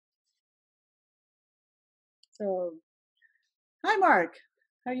So, hi, Mark.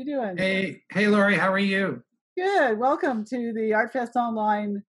 How you doing? Hey, Lori, how are you? Good. Welcome to the ArtFest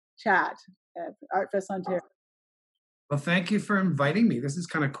online chat at ArtFest Ontario. Well, thank you for inviting me. This is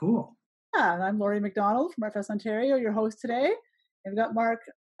kind of cool. Yeah, and I'm Laurie McDonald from ArtFest Ontario, your host today. And we've got Mark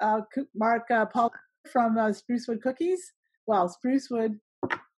Pollard from Sprucewood Cookies. Well, Sprucewood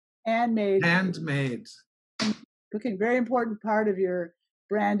Handmade Cooking, very important part of your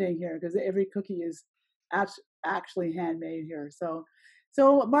branding here because every cookie is actually handmade here. So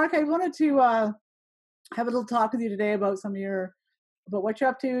Mark, I wanted to have a little talk with you today about about what you're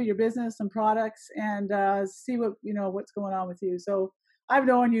up to, your business and products, and see what's going on with you. So I've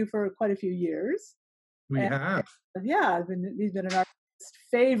known you for quite a few years. We have. Yeah, you've been an artist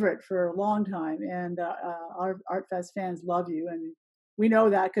favorite for a long time, and our ArtFest fans love you, and we know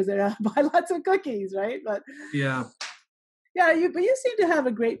that because they buy lots of cookies, right? But yeah, but you seem to have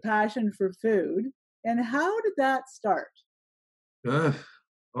a great passion for food. And how did that start?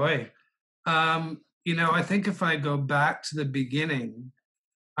 Boy. I think if I go back to the beginning,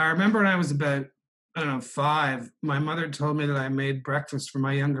 I remember when I was about, 5, my mother told me that I made breakfast for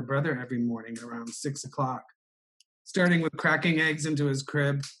my younger brother every morning around 6 o'clock, starting with cracking eggs into his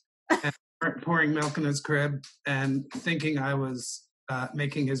crib and pouring milk in his crib and thinking I was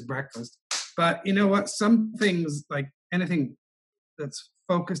making his breakfast. But you know what? Some things, like anything that's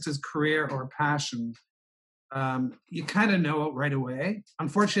focused as career or passion, you kind of know it right away.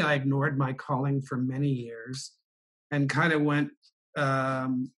 Unfortunately, I ignored my calling for many years and kind of went,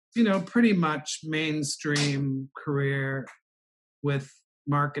 pretty much mainstream career with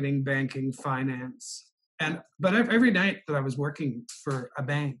marketing, banking, finance. But every night that I was working for a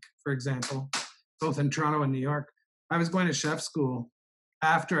bank, for example, both in Toronto and New York, I was going to chef school.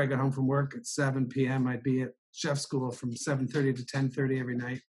 After I got home from work at 7 p.m., I'd be at chef school from 7:30 to 10:30 every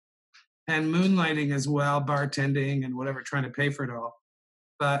night. And moonlighting as well, bartending and whatever, trying to pay for it all.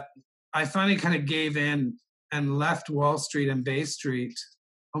 But I finally kind of gave in and left Wall Street and Bay Street,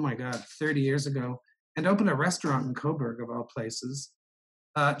 30 years ago, and opened a restaurant in Coburg, of all places,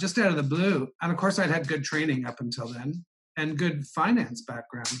 just out of the blue. And of course, I'd had good training up until then and good finance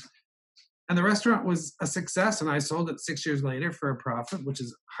background. And the restaurant was a success, and I sold it 6 years later for a profit, which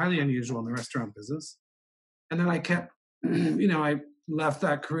is highly unusual in the restaurant business. And then I kept, I left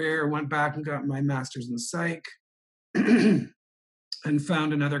that career, went back and got my master's in psych and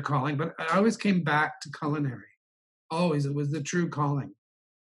found another calling. But I always came back to culinary. Always. It was the true calling.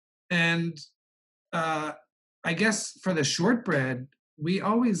 And I guess for the shortbread, we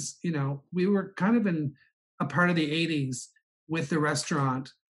always, we were kind of in a part of the 80s with the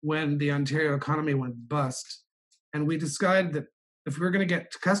restaurant when the Ontario economy went bust. And we decided that if we were going to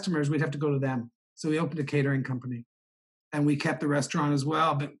get customers, we'd have to go to them. So we opened a catering company. And we kept the restaurant as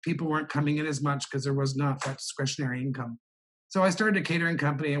well, but people weren't coming in as much because there was not that discretionary income. So I started a catering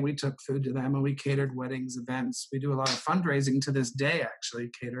company and we took food to them and we catered weddings, events. We do a lot of fundraising to this day, actually,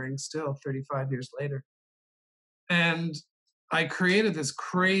 catering still 35 years later. And I created this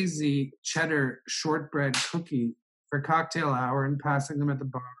crazy cheddar shortbread cookie for cocktail hour and passing them at the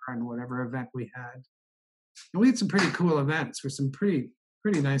bar and whatever event we had. And we had some pretty cool events for some pretty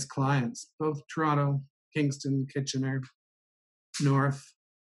nice clients, both Toronto, Kingston, Kitchener, North,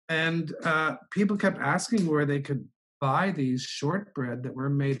 and people kept asking where they could buy these shortbread that were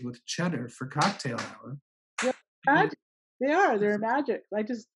made with cheddar for cocktail hour. Yeah, magic. They're magic. I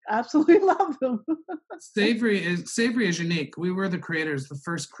just absolutely love them. Savory is unique. We were the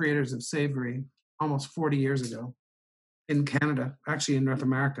first creators of savory almost 40 years ago in Canada, actually in North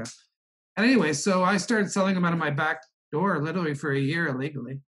America. And anyway, so I started selling them out of my back door literally for a year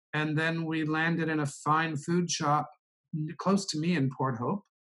illegally. And then we landed in a fine food shop close to me in Port Hope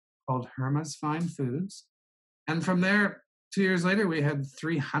called Herma's Fine Foods. And from there, 2 years later, we had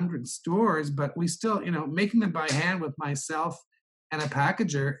 300 stores, but we still, making them by hand with myself and a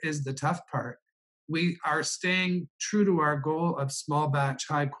packager is the tough part. We are staying true to our goal of small batch,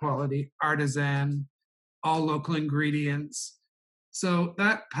 high quality, artisan, all local ingredients. So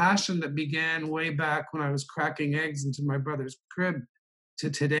that passion that began way back when I was cracking eggs into my brother's crib to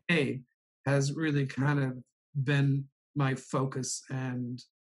today has really kind of been my focus and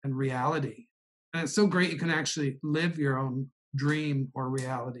reality. And it's so great you can actually live your own dream or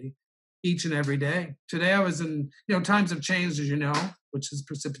reality each and every day. Today I was in, times have changed, as you know, which has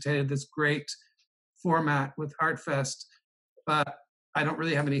precipitated this great format with ArtFest, but I don't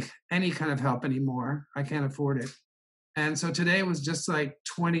really have any kind of help anymore. I can't afford it. And so today was just like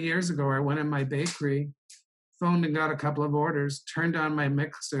 20 years ago. I went in my bakery, phoned and got a couple of orders, turned on my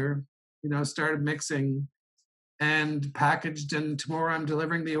mixer, started mixing, and packaged, and tomorrow I'm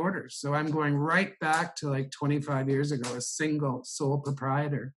delivering the orders. So I'm going right back to like 25 years ago, a single sole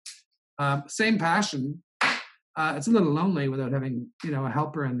proprietor. Same passion. It's a little lonely without having, a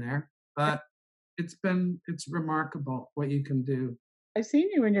helper in there, but it's remarkable what you can do. I've seen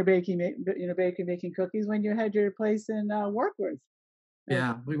you when you're baking making cookies when you had your place in Warkworth. Uh,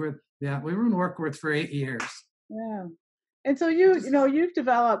 Yeah, we were in Warkworth for 8 years. yeah, and so you've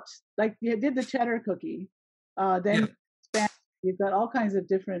developed, like, you did the cheddar cookie, then Yeah. you expand, you've got all kinds of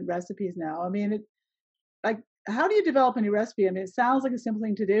different recipes now. I mean, like, how do you develop a new recipe? I mean, it sounds like a simple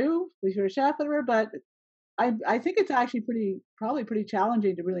thing to do if you're a chef, or whatever, but I think it's actually probably pretty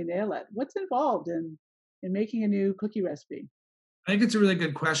challenging to really nail it. What's involved in making a new cookie recipe? I think it's a really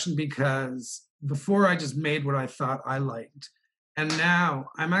good question because before I just made what I thought I liked. And now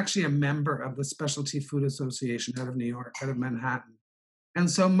I'm actually a member of the Specialty Food Association out of New York, out of Manhattan. And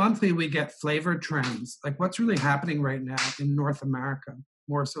so monthly we get flavor trends, like what's really happening right now in North America,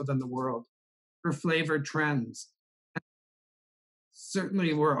 more so than the world, for flavor trends.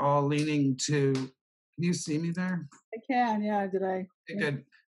 Certainly we're all leaning to, can you see me there? I can, yeah. Did I? Okay, good.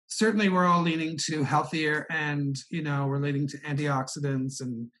 Certainly we're all leaning to healthier, and we're leaning to antioxidants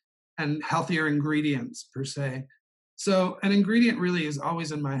and healthier ingredients per se. So an ingredient really is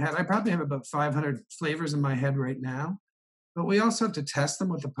always in my head. I probably have about 500 flavors in my head right now, but we also have to test them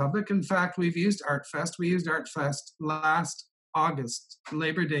with the public. In fact, we've used ArtFest. We used ArtFest last August,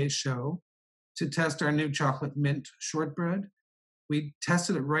 Labor Day show, to test our new chocolate mint shortbread. We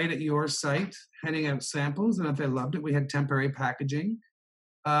tested it right at your site, handing out samples, and if they loved it, we had temporary packaging.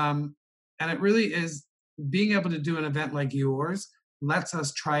 And it really is, being able to do an event like yours lets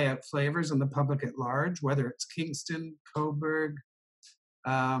us try out flavors in the public at large, whether it's Kingston, Coburg,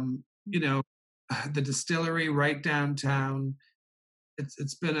 you know, the distillery right downtown.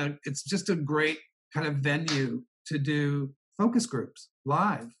 It's just a great kind of venue to do focus groups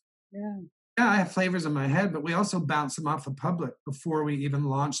live. Yeah. Yeah, I have flavors in my head, but we also bounce them off the public before we even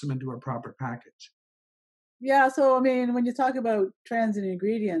launch them into a proper package. Yeah, so I mean, when you talk about trends and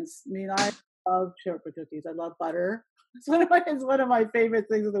ingredients, I mean, I love shortbread cookies. I love butter. It's one of my favorite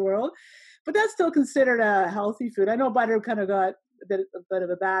things in the world. But that's still considered a healthy food. I know butter kind of got a bit of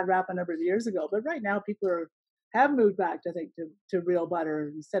a bad rap a number of years ago, but right now people have moved back, I think, to real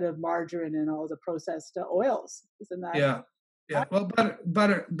butter instead of margarine and all the processed oils. Isn't that? Yeah. Yeah. Well,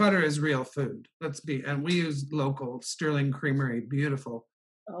 butter is real food. And we use local Sterling Creamery, beautiful.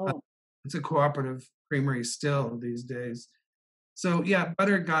 Uh, Oh, it's a cooperative creamery still these days. So yeah,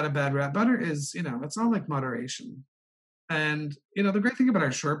 butter got a bad rap. Butter is, it's all like moderation. And the great thing about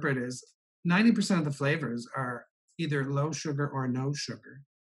our shortbread is 90% of the flavors are either low sugar or no sugar.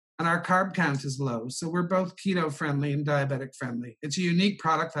 And our carb count is low. So we're both keto friendly and diabetic friendly. It's a unique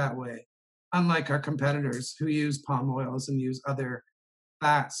product that way, unlike our competitors who use palm oils and use other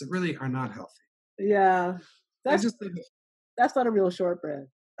fats that really are not healthy. yeah. They That's just, that's not a real shortbread.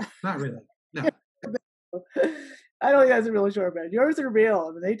 not really. No. I don't think that's a real shortbread. Yours are real.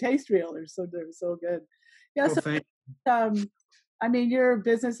 I mean, they taste real. They're so good. Yeah. Well, So, thank um, I mean, your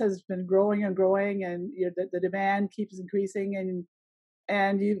business has been growing and growing, and the demand keeps increasing,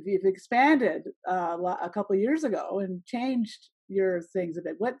 and you've expanded a couple of years ago and changed your things a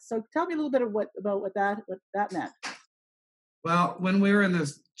bit. So tell me a little bit about what that meant. Well, when we were in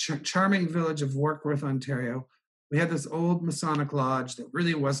this charming village of Warkworth, Ontario, we had this old Masonic lodge that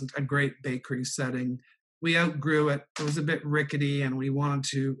really wasn't a great bakery setting. We outgrew it. It was a bit rickety, and we wanted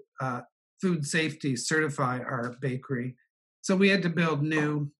to food safety certify our bakery. So we had to build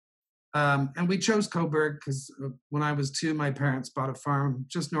new. And we chose Coburg because when I was 2, my parents bought a farm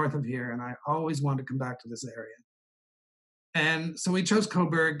just north of here, and I always wanted to come back to this area. And so we chose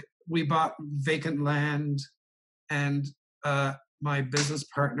Coburg. We bought vacant land, and my business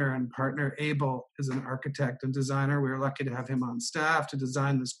partner and partner, Abel, is an architect and designer. We were lucky to have him on staff to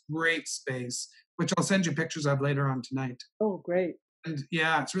design this great space, which I'll send you pictures of later on tonight. Oh, great. And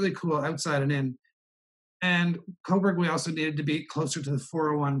yeah, it's really cool outside and in. And Coburg, we also needed to be closer to the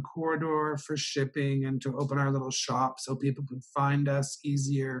 401 corridor for shipping and to open our little shop so people could find us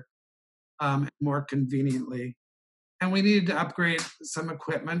easier, more conveniently. And we needed to upgrade some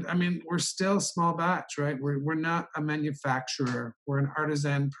equipment. I mean, we're still small batch, right? We're not a manufacturer. We're an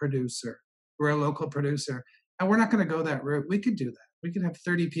artisan producer. We're a local producer. And we're not going to go that route. We could do that. We could have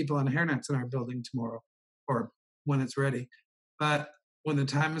 30 people in hairnets in our building tomorrow, or when it's ready. But when the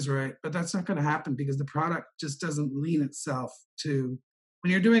time is right. But that's not going to happen because the product just doesn't lean itself to, when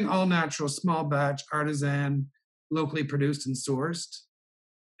you're doing all natural, small batch, artisan, locally produced and sourced,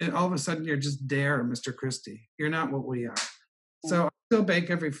 and all of a sudden you're just Dare, Mr. Christie. You're not what we are. So I still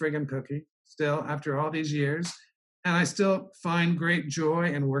bake every friggin' cookie, still, after all these years. And I still find great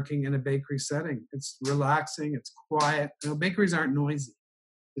joy in working in a bakery setting. It's relaxing, it's quiet. Bakeries aren't noisy.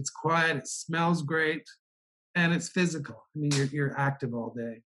 It's quiet, it smells great, and it's physical. I mean, you're active all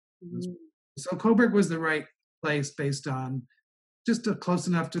day. Mhm. So Coburg was the right place based on just close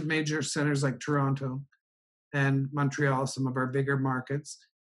enough to major centers like Toronto and Montreal, some of our bigger markets.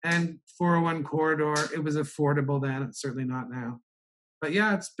 And 401 corridor, it was affordable then. It's certainly not now. But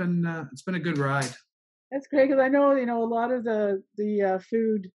yeah, it's been a good ride. That's great because I know a lot of the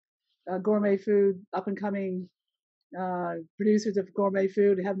food, gourmet food, up and coming producers of gourmet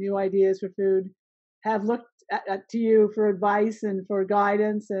food have new ideas for food, have looked to you for advice and for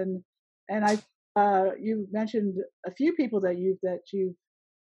guidance, and I you mentioned a few people that you've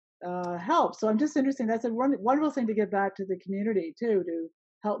helped. So I'm just interested. That's a wonderful thing to give back to the community too, to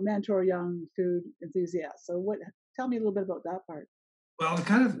help mentor young food enthusiasts. So what? Tell me a little bit about that part. Well,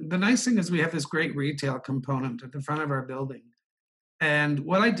 the nice thing is we have this great retail component at the front of our building. And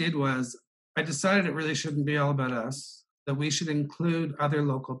what I did was I decided it really shouldn't be all about us, that we should include other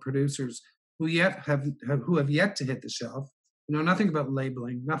local producers who have yet to hit the shelf. Nothing about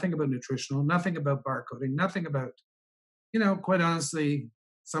labeling, nothing about nutritional, nothing about barcoding, nothing about, quite honestly,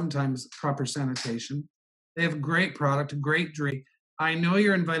 sometimes proper sanitation. They have great product, great drink. I know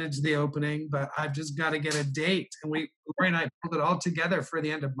you're invited to the opening, but I've just got to get a date. And Lori and I pulled it all together for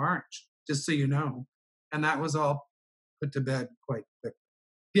the end of March, just so you know. And that was all put to bed quite quick.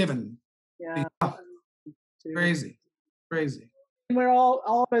 Given. Yeah. Crazy, crazy. And we're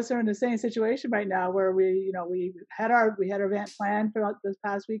all of us are in the same situation right now where we had our event planned for this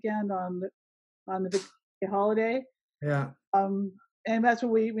past weekend on the big holiday. Yeah. Um, and that's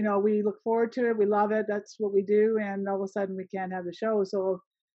what we look forward to it. We love it. That's what we do. And all of a sudden we can't have the show. So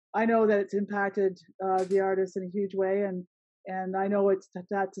I know that it's impacted the artists in a huge way. And I know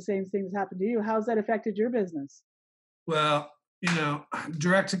that's the same thing that's happened to you. How's that affected your business? Well,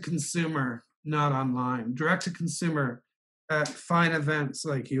 direct to consumer, not online. Direct to consumer at fine events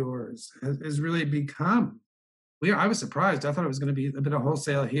like yours has really become. I was surprised. I thought it was going to be a bit of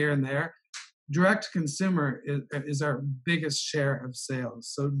wholesale here and there. Direct to consumer is our biggest share of sales.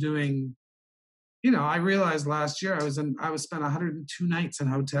 So I realized last year I was spent 102 nights in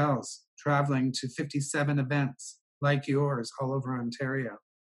hotels, traveling to 57 events like yours all over Ontario.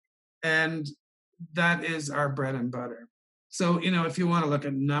 And that is our bread and butter. So, if you want to look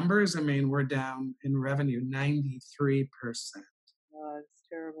at numbers, I mean, we're down in revenue 93%. Oh, it's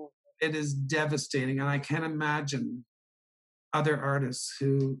terrible. It is devastating. And I can't imagine other artists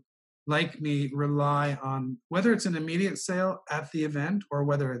who, like me, rely on whether it's an immediate sale at the event or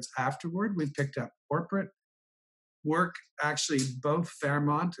whether it's afterward. We've picked up corporate work. Actually, both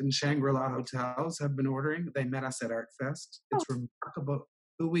Fairmont and Shangri-La hotels have been ordering. They met us at Art Fest. Oh, It's remarkable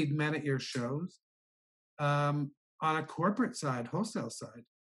who we'd met at your shows. On a corporate side, wholesale side.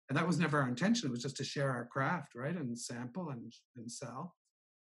 And that was never our intention. It was just to share our craft, right? And sample and sell.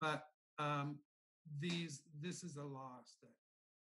 But this is a loss that